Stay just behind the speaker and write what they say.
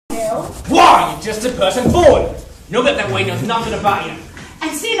will. Why? You're just a person born. No bet that way knows nothing about you.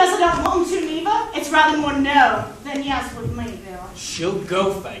 And seeing as I don't want to neither, it's rather more no than yes with me, Bill. She'll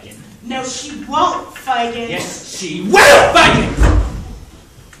go, Fagin. No, she won't, Fagin. Yes, she will, Fagin!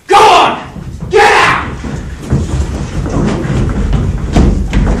 Go on! Get out!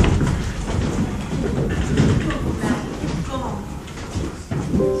 Go on.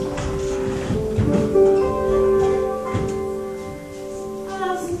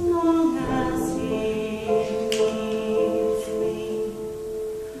 As long as he needs me.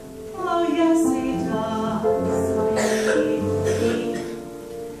 Oh, yes, he does need me.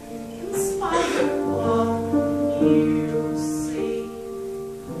 In spite of what you see,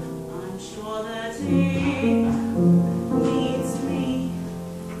 I'm sure that he needs me.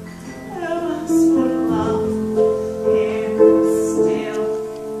 Who else would love him still?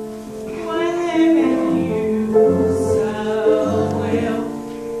 When him and you so will.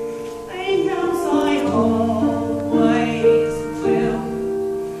 He knows I always will.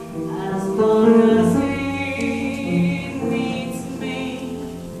 As long as he needs me.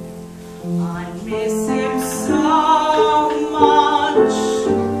 I miss him so much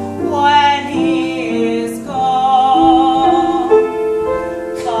when he is gone.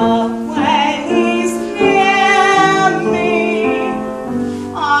 But when he's near me,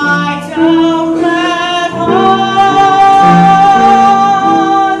 I don't let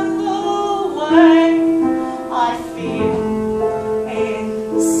on the way I feel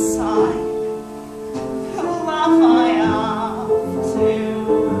inside. The love I have to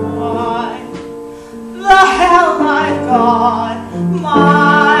why the hell I've got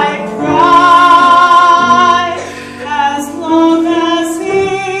my pride. As long as he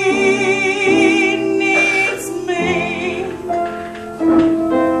needs me,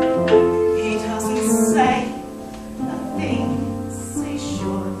 he doesn't say the things he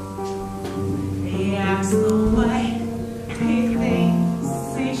should. He acts the way